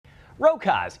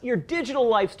Rokosz, your digital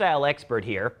lifestyle expert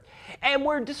here, and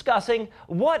we're discussing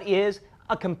what is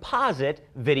a composite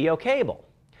video cable.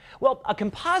 Well, a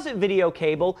composite video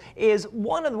cable is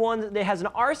one of the ones that has an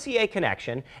RCA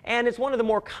connection, and it's one of the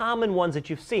more common ones that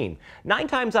you've seen. 9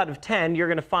 times out of 10, you're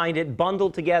going to find it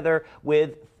bundled together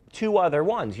with two other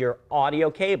ones, your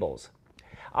audio cables.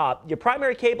 Your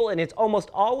primary cable, and it's almost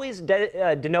always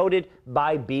denoted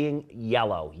by being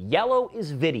yellow. Yellow is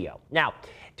video. Now,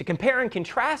 to compare and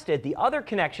contrast it, the other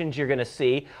connections you're going to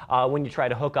see when you try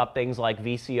to hook up things like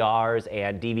VCRs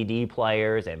and DVD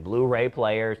players and Blu-ray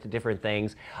players to different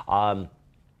things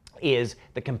is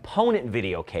the component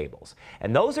video cables.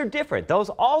 And those are different. Those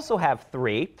also have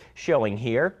 3 showing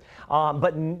here,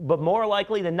 but more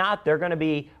likely than not, they're going to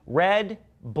be red,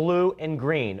 blue, and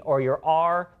green, or your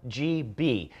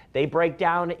RGB. They break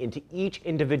down into each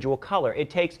individual color. It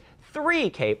takes 3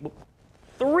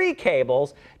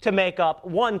 cables to make up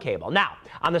 1 cable. Now,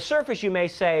 on the surface you may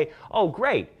say, oh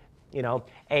great, you know,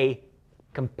 a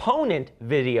component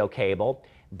video cable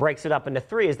breaks it up into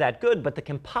 3. Is that good? But the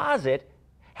composite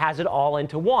has it all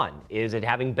into 1. Is it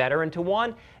having better into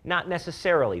 1? Not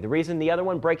necessarily. The reason the other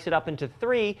one breaks it up into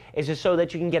 3 is just so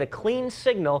that you can get a clean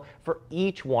signal for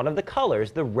each one of the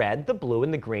colors, the red, the blue,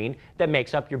 and the green that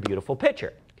makes up your beautiful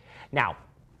picture. Now,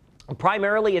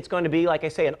 primarily it's going to be, like I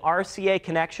say, an RCA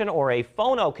connection or a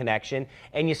phono connection,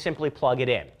 and you simply plug it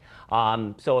in.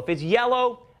 So if it's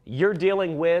yellow, you're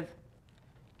dealing with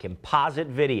composite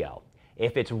video.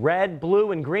 If it's red,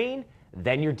 blue, and green,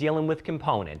 then you're dealing with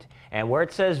component. And where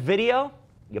it says video,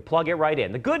 you plug it right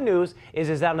in. The good news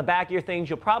is that on the back of your things,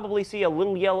 you'll probably see a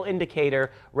little yellow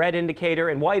indicator, red indicator,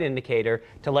 and white indicator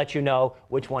to let you know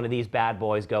which one of these bad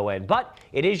boys go in. But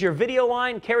it is your video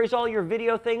line, carries all your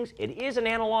video things. It is an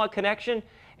analog connection,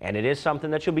 and it is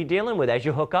something that you'll be dealing with as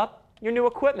you hook up your new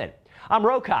equipment. I'm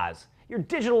Rokosz, your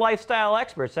digital lifestyle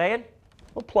expert, saying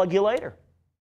we'll plug you later.